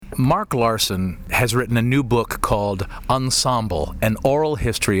Mark Larson has written a new book called Ensemble, An Oral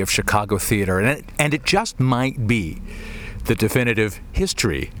History of Chicago Theater, and it just might be the definitive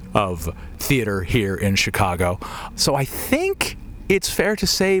history of theater here in Chicago. So I think it's fair to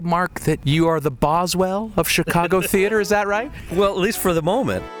say, Mark, that you are the Boswell of Chicago theater. Is that right? Well, at least for the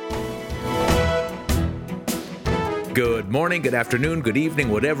moment. Good morning, good afternoon, good evening,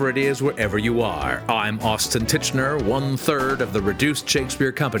 whatever it is, wherever you are. I'm Austin Titchener, 1/3 of the Reduced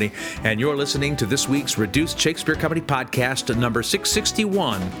Shakespeare Company, and you're listening to this week's Reduced Shakespeare Company podcast, number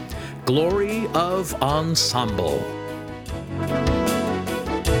 661, Glory of Ensemble.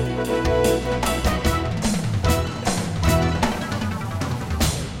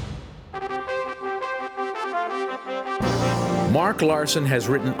 Mark Larson has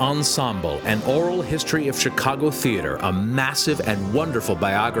written Ensemble, An Oral History of Chicago Theater, a massive and wonderful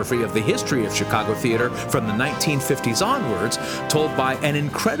biography of the history of Chicago theater from the 1950s onwards, told by an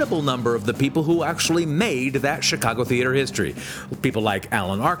incredible number of the people who actually made that Chicago theater history. People like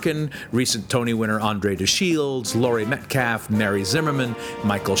Alan Arkin, recent Tony winner DeShields, Laurie Metcalf, Mary Zimmerman,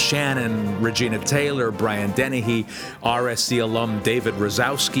 Michael Shannon, Regina Taylor, Brian Dennehy, RSC alum David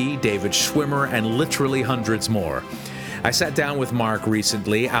Razowsky, David Schwimmer, and literally hundreds more. I sat down with Mark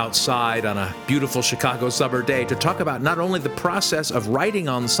recently outside on a beautiful Chicago summer day to talk about not only the process of writing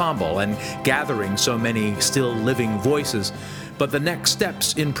Ensemble and gathering so many still living voices, but the next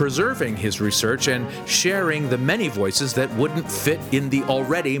steps in preserving his research and sharing the many voices that wouldn't fit in the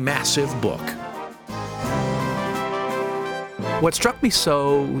already massive book. What struck me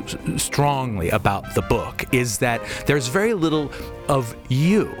so strongly about the book is that there's very little of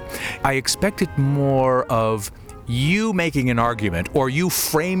you. I expected more of you making an argument or you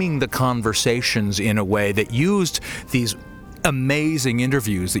framing the conversations in a way that used these amazing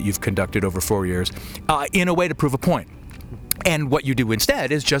interviews that you've conducted over 4 years in a way to prove a point. And what you do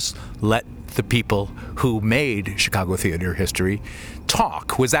instead is just let the people who made Chicago theater history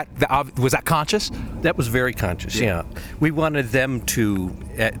talk. Was that conscious? That was very conscious, yeah. We wanted them to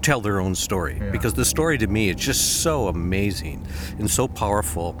tell their own story, because the story to me is just so amazing and so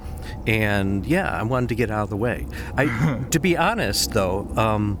powerful. And I wanted to get out of the way. To be honest, though,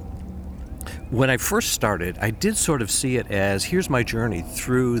 when I first started, I did sort of see it as, here's my journey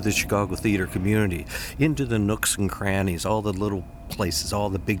through the Chicago theater community, into the nooks and crannies, all the little places, all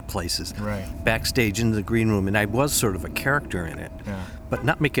the big places, backstage into the green room, and I was sort of a character in it, but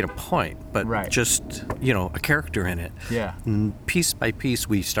not making a point, but just, a character in it. And piece by piece,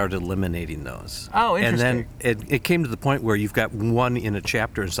 we started eliminating those. Oh, interesting. And then it came to the point where you've got one in a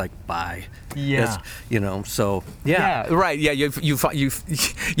chapter, it's like, bye. So. You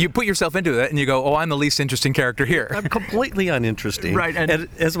put yourself into it, and you go, I'm the least interesting character here. I'm completely uninteresting. Right. And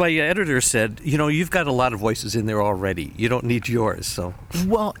as my editor said, you've got a lot of voices in there already. You don't need yours. So.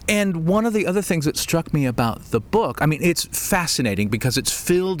 Well, and one of the other things that struck me about the book, it's fascinating because it's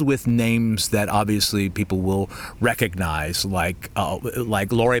filled with names that obviously people will recognize, like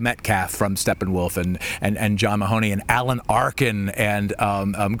Laurie Metcalf from Steppenwolf and John Mahoney and Alan Arkin and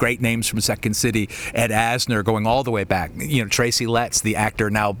great names from Second City, Ed Asner going all the way back, Tracy Letts, the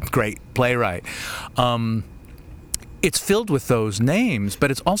actor, now great playwright. It's filled with those names, but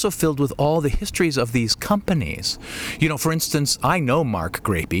it's also filled with all the histories of these companies. For instance, I know Mark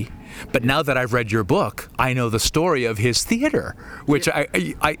Grapey, but now that I've read your book, I know the story of his theater, which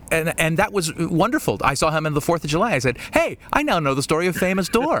and that was wonderful. I saw him on the 4th of July. I said, "Hey, I now know the story of Famous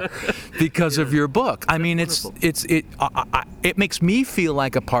Door because of your book." It makes me feel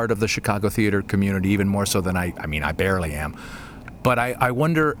like a part of the Chicago theater community even more so than I barely am. But I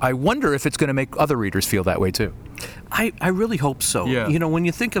wonder if it's going to make other readers feel that way too. I really hope so. Yeah. When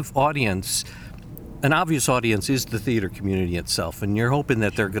you think of audience, an obvious audience is the theater community itself, and you're hoping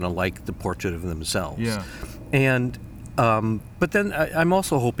that they're going to like the portrait of themselves. Yeah. And but then I'm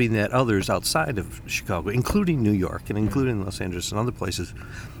also hoping that others outside of Chicago, including New York and including Los Angeles and other places,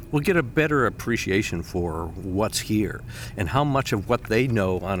 will get a better appreciation for what's here and how much of what they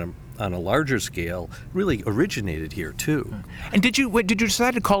know on a larger scale really originated here too. And did you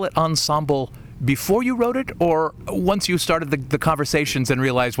decide to call it Ensemble before you wrote it, or once you started the conversations and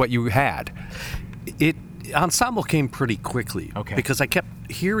realized what you had? Ensemble came pretty quickly, okay, because I kept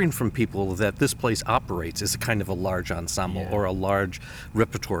hearing from people that this place operates as a kind of a large ensemble or a large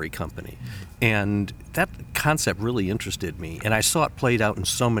repertory company. And that concept really interested me, and I saw it played out in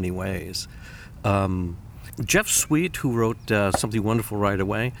so many ways. Jeff Sweet, who wrote Something Wonderful Right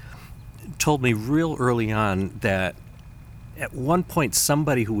Away, told me real early on that at one point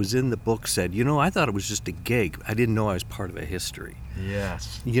somebody who was in the book said, I thought it was just a gig. I didn't know I was part of a history.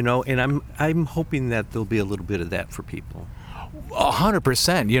 Yes. And I'm hoping that there'll be a little bit of that for people.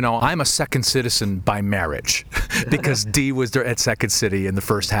 100%. You know, I'm a second citizen by marriage because Dee was there at Second City in the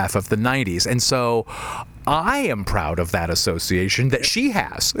first half of the 90s. And so I am proud of that association that she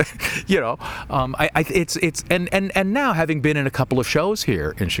has. You know, and now having been in a couple of shows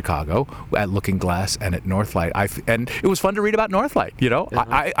here in Chicago at Looking Glass and at Northlight, and it was fun to read about Northlight. You know,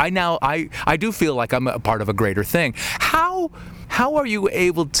 I do feel like I'm a part of a greater thing. How are you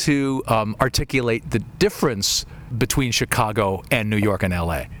able to articulate the difference between Chicago and New York and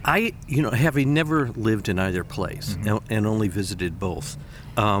LA? Having never lived in either place and only visited both,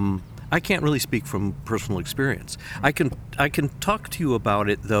 I can't really speak from personal experience. I can talk to you about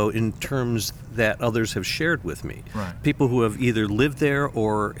it, though, in terms that others have shared with me. Right. People who have either lived there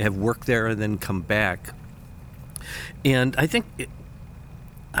or have worked there and then come back. And I think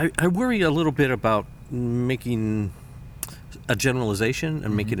I worry a little bit about making a generalization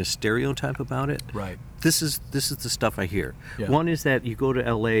and making a stereotype about it. Right. This is the stuff I hear. Yeah. One is that you go to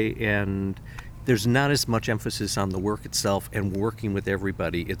LA and there's not as much emphasis on the work itself and working with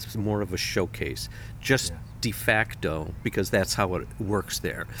everybody. It's more of a showcase, just de facto, because that's how it works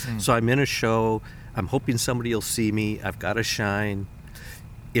there. So I'm in a show, I'm hoping somebody will see me, I've got to shine.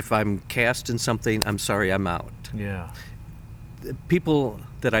 If I'm cast in something, I'm sorry, I'm out. Yeah. People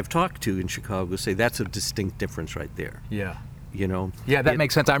that I've talked to in Chicago say that's a distinct difference right there. Yeah. You know? Yeah, that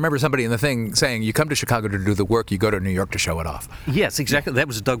makes sense. I remember somebody in the thing saying, you come to Chicago to do the work, you go to New York to show it off. Yes, exactly. That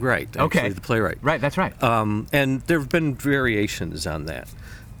was Doug Wright, actually, the playwright. Right, that's right. And there have been variations on that.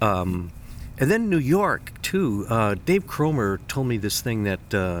 And then New York, too. Dave Cromer told me this thing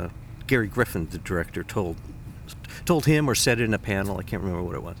that Gary Griffin, the director, told him or said in a panel. I can't remember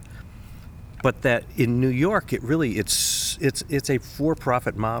what it was. But that in New York, it's a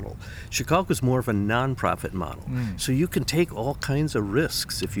for-profit model. Chicago's more of a non-profit model. So you can take all kinds of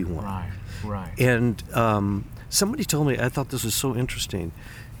risks if you want. Right. And somebody told me, I thought this was so interesting,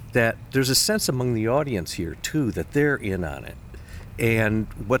 that there's a sense among the audience here, too, that they're in on it. And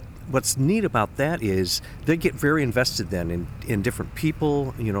what's neat about that is they get very invested then in different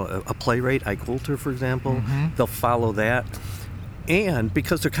people. You know, a playwright, Ike Holter, for example, they'll follow that. And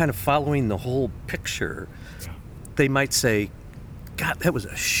because they're kind of following the whole picture, they might say, God, that was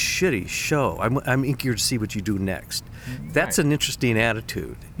a shitty show. I'm eager to see what you do next. That's an interesting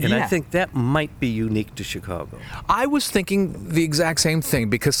attitude. And I think that might be unique to Chicago. I was thinking the exact same thing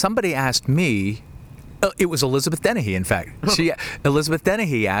because somebody asked me, it was Elizabeth Dennehy, in fact. Elizabeth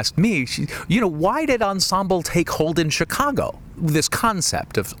Dennehy asked me, why did Ensemble take hold in Chicago? This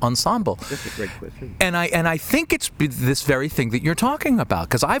concept of Ensemble. That's a great question. And I think it's this very thing that you're talking about,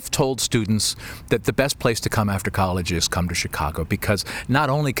 because I've told students that the best place to come after college is come to Chicago, because not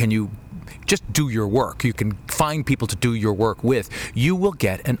only can you just do your work, you can find people to do your work with, you will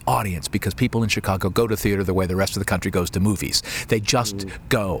get an audience, because people in Chicago go to theater the way the rest of the country goes to movies. They just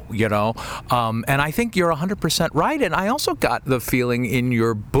go, and I think you're 100% right. And I also got the feeling in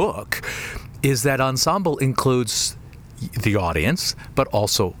your book is that Ensemble includes the audience, but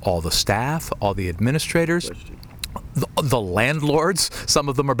also all the staff, all the administrators, the landlords. Some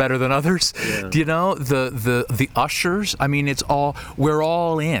of them are better than others. The ushers. I mean, we're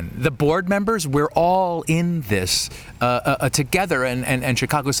all in. The board members, we're all in this together, and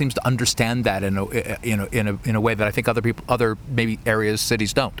Chicago seems to understand that in a way that I think other maybe areas,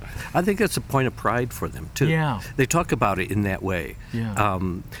 cities don't. I think that's a point of pride for them too. Yeah, they talk about it in that way. Yeah.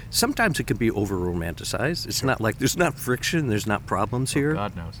 Sometimes it can be over romanticized. It's not like there's not friction, there's not problems here.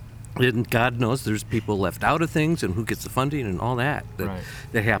 God knows. And God knows there's people left out of things and who gets the funding and all that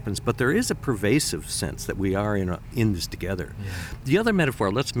happens. But there is a pervasive sense that we are in this together. Yeah. The other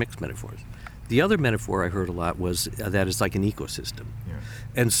metaphor, let's mix metaphors. The other metaphor I heard a lot was that it's like an ecosystem. Yeah.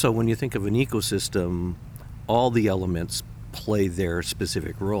 And so when you think of an ecosystem, all the elements play their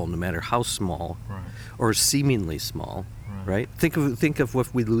specific role, no matter how small or seemingly small, right? Think of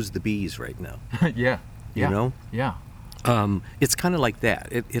if we lose the bees right now. Yeah. You know? Yeah. It's kind of like that.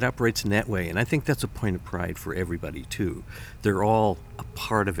 It operates in that way, and I think that's a point of pride for everybody too. They're all a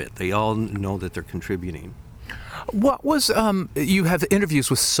part of it. They all know that they're contributing. What was you have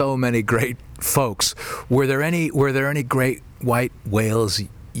interviews with so many great folks. Were there any great white whales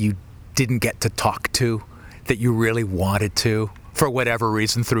you didn't get to talk to that you really wanted to, for whatever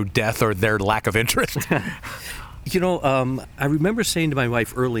reason, through death or their lack of interest? I remember saying to my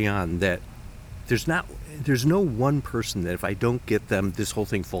wife early on that there's no one person that if I don't get them, this whole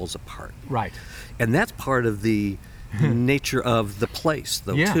thing falls apart. Right. And that's part of the nature of the place,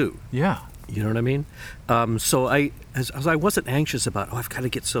 though, too. Yeah. You know what I mean? So I wasn't anxious about, I've got to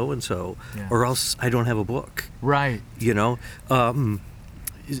get so-and-so, or else I don't have a book. Right.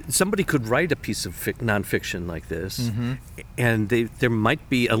 somebody could write a piece of nonfiction like this, and there might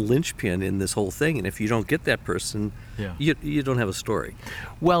be a linchpin in this whole thing. And if you don't get that person, you don't have a story.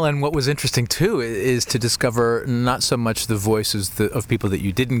 Well, and what was interesting too is to discover not so much the voices of people that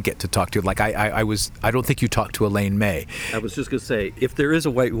you didn't get to talk to. Like I don't think you talked to Elaine May. I was just going to say, if there is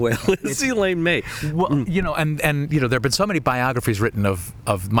a white whale, it's Elaine May. Well, and there have been so many biographies written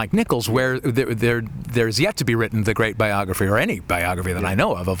of Mike Nichols, where there's yet to be written the great biography, or any biography that I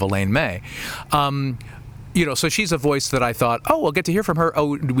know of Elaine May. So she's a voice that I thought, we'll get to hear from her.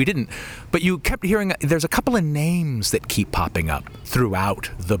 Oh, we didn't. But you kept hearing, there's a couple of names that keep popping up throughout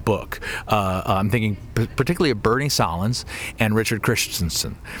the book. I'm thinking particularly of Bernie Sahlins and Richard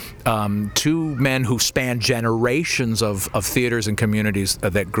Christensen, two men who span generations of theaters and communities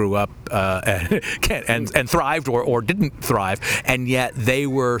that grew up and thrived or didn't thrive, and yet they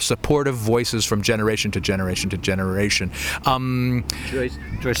were supportive voices from generation to generation to generation.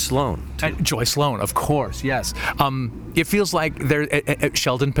 Joyce Sloan. Joyce Sloan, of course. Yes. It feels like they're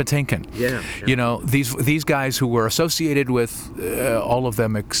Sheldon Patinkin. Yeah. These guys who were associated with all of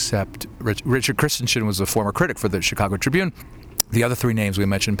them except Richard Christensen was a former critic for the Chicago Tribune. The other three names we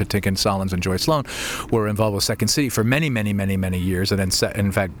mentioned, Patinkin, Sahlins, and Joyce Sloan, were involved with Second City for many, many, many, many years. And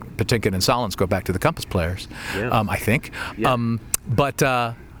in fact, Patinkin and Sahlins go back to the Compass Players, I think. Yeah.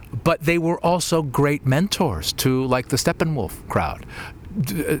 But they were also great mentors to, like, the Steppenwolf crowd,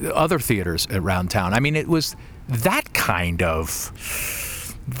 other theaters around town. I mean, it was that kind of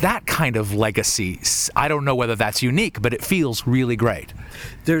legacy. I don't know whether that's unique, but it feels really great.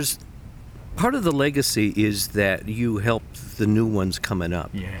 There's part of the legacy is that you help the new ones coming up.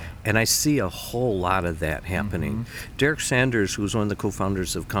 Yeah. And I see a whole lot of that happening. Derek Sanders, who was one of the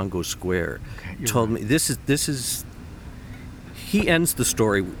co-founders of Congo Square, told me this is he ends the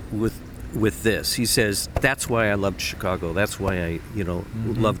story with this. He says, that's why I loved Chicago. That's why I,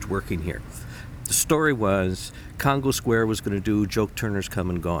 loved working here. The story was Congo Square was going to do Joke Turner's Come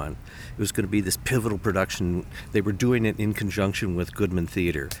and Gone. It was going to be this pivotal production. They were doing it in conjunction with Goodman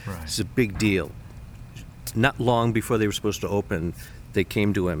Theater. Right. It's a big deal. Not long before they were supposed to open, they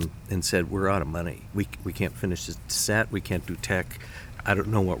came to him and said, we're out of money. We can't finish this set. We can't do tech. I don't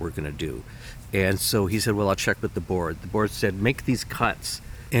know what we're going to do. And so he said, well, I'll check with the board. The board said, make these cuts.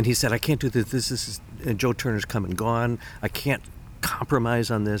 And he said, I can't do this. This is Joe Turner's Come and Gone. I can't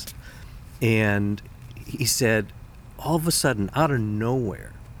compromise on this. And he said, all of a sudden, out of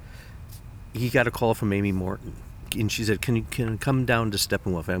nowhere, he got a call from Amy Morton. And she said, can you come down to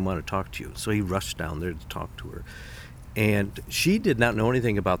Steppenwolf? I want to talk to you. So he rushed down there to talk to her. And she did not know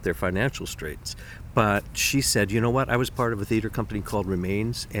anything about their financial straits. But she said, you know what, I was part of a theater company called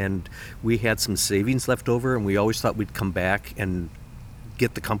Remains, and we had some savings left over, and we always thought we'd come back and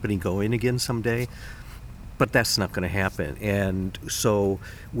get the company going again someday. But that's not going to happen. And so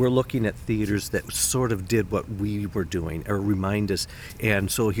we're looking at theaters that sort of did what we were doing, or remind us. And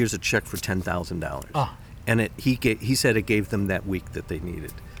so here's a check for $10,000. Oh. And he said it gave them that week that they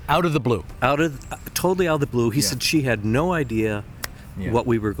needed. Out of the blue. Totally out of the blue. He said she had no idea what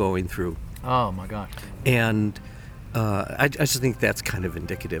we were going through. Oh, my gosh. And I just think that's kind of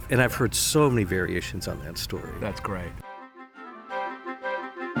indicative. And I've heard so many variations on that story. That's great.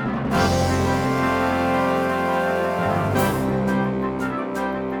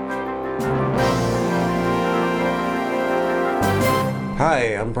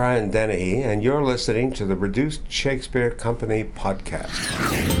 Hi, I'm Brian Dennehy, and you're listening to the Reduced Shakespeare Company podcast.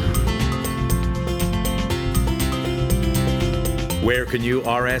 Where can you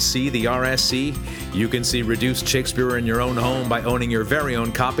RSC the RSC? You can see Reduced Shakespeare in your own home by owning your very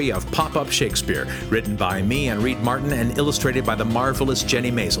own copy of Pop-Up Shakespeare, written by me and Reed Martin and illustrated by the marvelous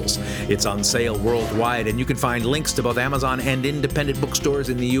Jenny Maisels. It's on sale worldwide, and you can find links to both Amazon and independent bookstores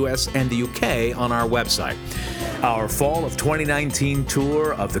in the US and the UK on our website. Our fall of 2019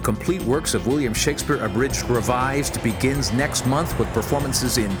 tour of the complete works of William Shakespeare Abridged Revised begins next month with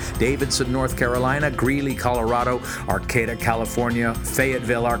performances in Davidson, North Carolina, Greeley, Colorado, Arcata, California,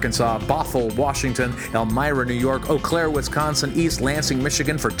 Fayetteville, Arkansas, Bothell, Washington, Elmira, New York, Eau Claire, Wisconsin, East Lansing,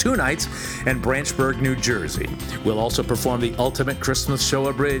 Michigan for 2 nights, and Branchburg, New Jersey. We'll also perform the Ultimate Christmas Show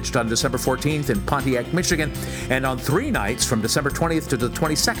Abridged on December 14th in Pontiac, Michigan, and on 3 nights from December 20th to the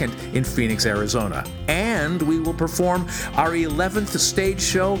 22nd in Phoenix, Arizona. And we will perform our 11th stage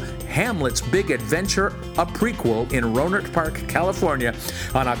show, Hamlet's Big Adventure, a prequel, in Rohnert Park, California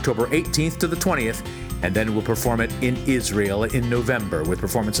on October 18th to the 20th. And then we'll perform it in Israel in November with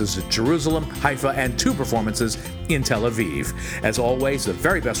performances at Jerusalem, Haifa, and 2 performances in Tel Aviv. As always, the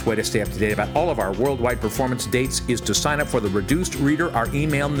very best way to stay up to date about all of our worldwide performance dates is to sign up for the Reduced Reader, our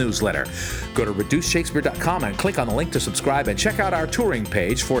email newsletter. Go to reducedshakespeare.com and click on the link to subscribe and check out our touring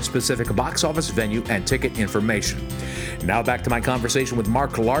page for specific box office, venue, and ticket information. Now back to my conversation with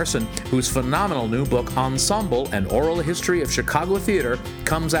Mark Larson, whose phenomenal new book, Ensemble, An Oral History of Chicago Theater,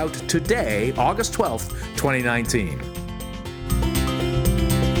 comes out today, August 12th, 2019.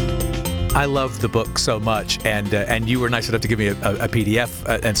 I love the book so much, and you were nice enough to give me a PDF,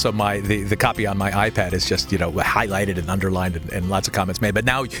 and so the copy on my iPad is just highlighted and underlined and lots of comments made. But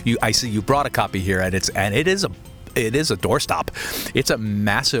now I see you brought a copy here, and it is a doorstop. It's a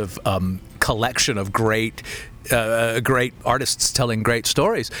massive collection of great artists telling great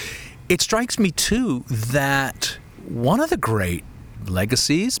stories. It strikes me too that one of the great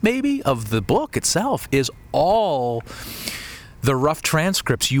legacies, maybe, of the book itself is all the rough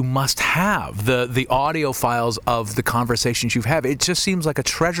transcripts you must have, the audio files of the conversations you've had. It just seems like a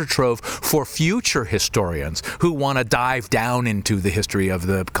treasure trove for future historians who want to dive down into the history of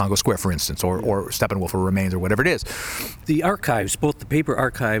the Congo Square, for instance, or Steppenwolf or Remains or whatever it is. The archives, both the paper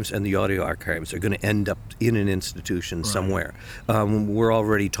archives and the audio archives, are going to end up in an institution somewhere. We're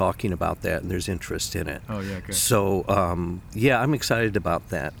already talking about that, and there's interest in it. Oh, yeah, good. So, I'm excited about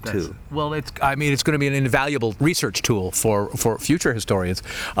that, too. Well, it's going to be an invaluable research tool for future historians,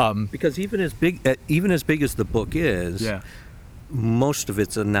 because even as big as the book is, most of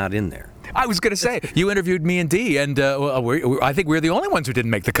it's not in there. I was going to say, you interviewed me and Dee, and I think we're the only ones who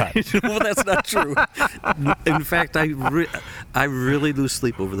didn't make the cut. Well, that's not true. In fact, I really lose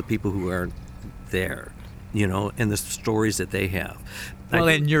sleep over the people who aren't there, and the stories that they have. Well,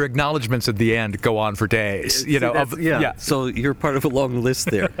 and your acknowledgments at the end go on for days. So you're part of a long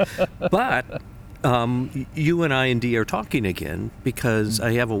list there, but. You and I and Dee are talking again because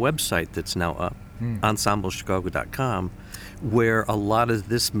I have a website that's now up, ensemblechicago.com, where a lot of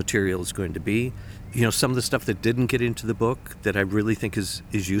this material is going to be. Some of the stuff that didn't get into the book that I really think is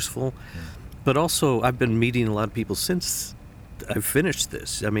useful. But also, I've been meeting a lot of people since I've finished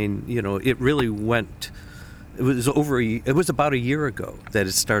this. I mean, it really went. It was about a year ago that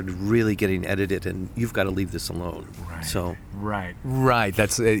it started really getting edited, and you've got to leave this alone. Right. So right.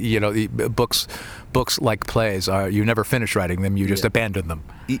 That's books like plays are you never finish writing them, you just abandon them.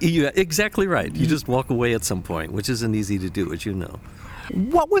 Yeah, exactly right. You just walk away at some point, which isn't easy to do, as you know.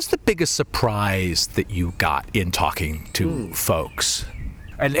 What was the biggest surprise that you got in talking to folks?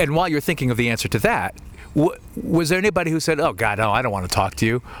 And while you're thinking of the answer to that, was there anybody who said, "Oh God, no, I don't want to talk to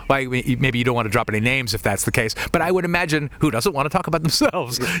you"? Like, maybe you don't want to drop any names if that's the case, but I would imagine who doesn't want to talk about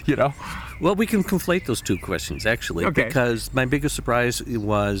themselves, Well, we can conflate those two questions, actually, because my biggest surprise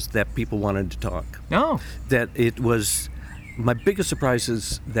was that people wanted to talk. No. My biggest surprise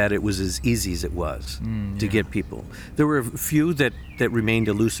is that it was as easy as it was to get people. There were a few that remained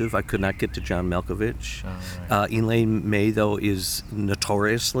elusive. I could not get to John Malkovich. Elaine May, though, is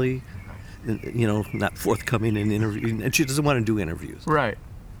notoriously not forthcoming in interviews, and she doesn't want to do interviews. Right.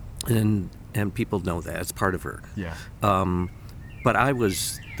 And people know that. It's part of her. Yeah. But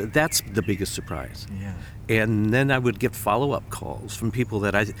that's the biggest surprise. Yeah. And then I would get follow-up calls from people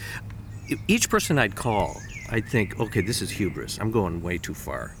that each person I'd call, I'd think, okay, this is hubris. I'm going way too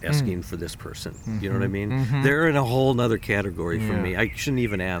far asking for this person. You know what I mean? They're in a whole other category from me. I shouldn't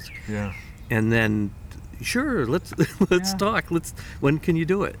even ask. Yeah. And then, sure, let's talk. When can you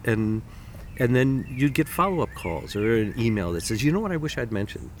do it? And then you'd get follow-up calls or an email that says, what I wish I'd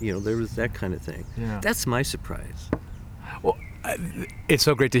mentioned. There was that kind of thing. Yeah. That's my surprise. Well, it's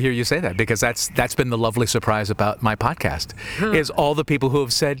so great to hear you say that, because that's been the lovely surprise about my podcast, is all the people who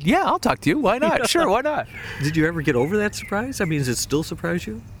have said, yeah, I'll talk to you. Why not? Sure, why not? Did you ever get over that surprise? I mean, does it still surprise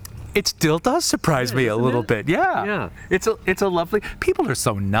you? It still does surprise me a little bit. Yeah. It's a lovely. People are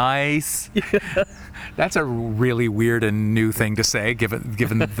so nice. Yeah. That's a really weird and new thing to say,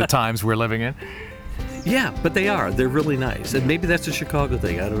 given the times we're living in. Yeah, but they are. They're really nice, and maybe that's a Chicago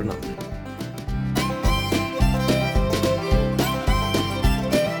thing. I don't know.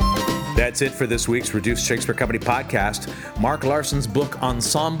 That's it for this week's Reduced Shakespeare Company podcast. Mark Larson's book,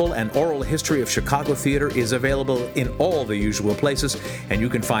 Ensemble, An Oral History of Chicago Theater, is available in all the usual places, and you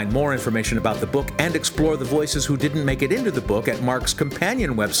can find more information about the book and explore the voices who didn't make it into the book at Mark's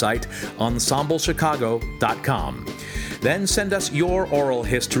companion website, ensemblechicago.com. Then send us your oral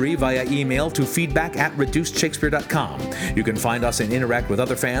history via email to feedback@reducedshakespeare.com. You can find us and interact with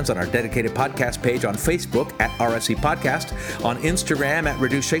other fans on our dedicated podcast page on Facebook at RSC Podcast, on Instagram at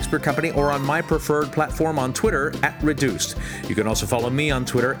Reduced Shakespeare Company, or on my preferred platform on Twitter at Reduced. You can also follow me on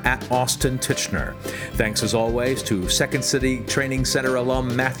Twitter at Austin Titchener. Thanks as always to Second City Training Center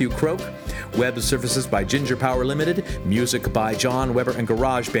alum Matthew Croak, web services by Ginger Power Limited, music by John Weber and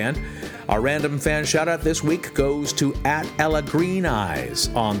GarageBand. Our random fan shout-out this week goes to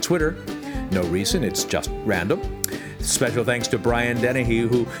 @EllaGreenEyes on Twitter. No reason, it's just random. Special thanks to Brian Dennehy,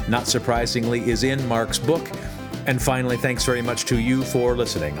 who, not surprisingly, is in Mark's book. And finally, thanks very much to you for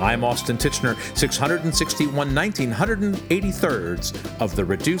listening. I'm Austin Titchener, 661 1983rds of the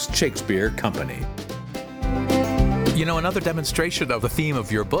Reduced Shakespeare Company. You know, another demonstration of the theme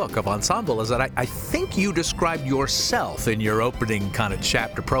of your book, of Ensemble, is that I think you described yourself in your opening kind of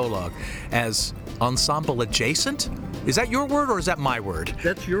chapter prologue as ensemble adjacent. Is that your word or is that my word?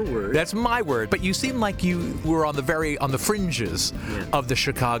 That's your word. That's my word. But you seem like you were on the fringes of the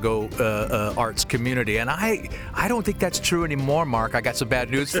Chicago arts community, and I don't think that's true anymore, Mark. I got some bad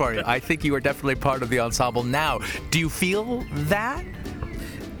news for you. I think you are definitely part of the ensemble now. Do you feel that?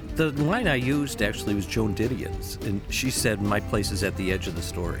 The line I used actually was Joan Didion's, and she said, "My place is at the edge of the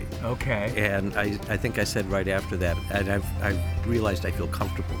story." Okay. And I think I said right after that, and I've realized I feel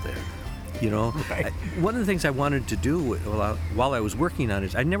comfortable there. You know, right. One of the things I wanted to do while I was working on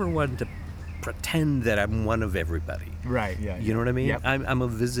it, I never wanted to pretend that I'm one of everybody. Right, yeah. You know what I mean? Yep. I'm a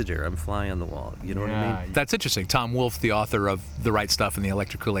visitor. I'm fly on the wall. You know what I mean? That's interesting. Tom Wolfe, the author of The Right Stuff and the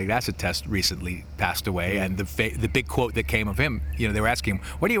Electric-Related Acid Test, recently passed away, and the big quote that came of him, you know, they were asking him,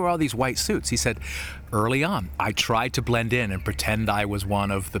 "What do you wear all these white suits?" He said, "Early on, I tried to blend in and pretend I was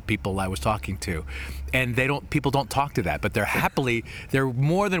one of the people I was talking to." And people don't talk to that, but they're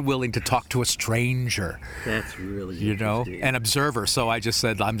more than willing to talk to a stranger. That's really an observer. So I just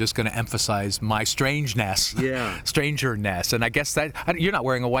said, I'm just going to emphasize my strangeness, strangerness. And I guess that, you're not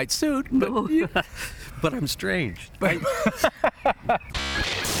wearing a white suit. No. But I'm strange. This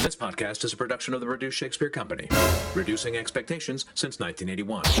podcast is a production of the Reduced Shakespeare Company, reducing expectations since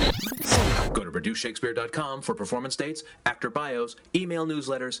 1981. Go to reducedshakespeare.com for performance dates, actor bios, email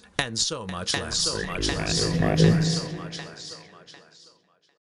newsletters, and so much less.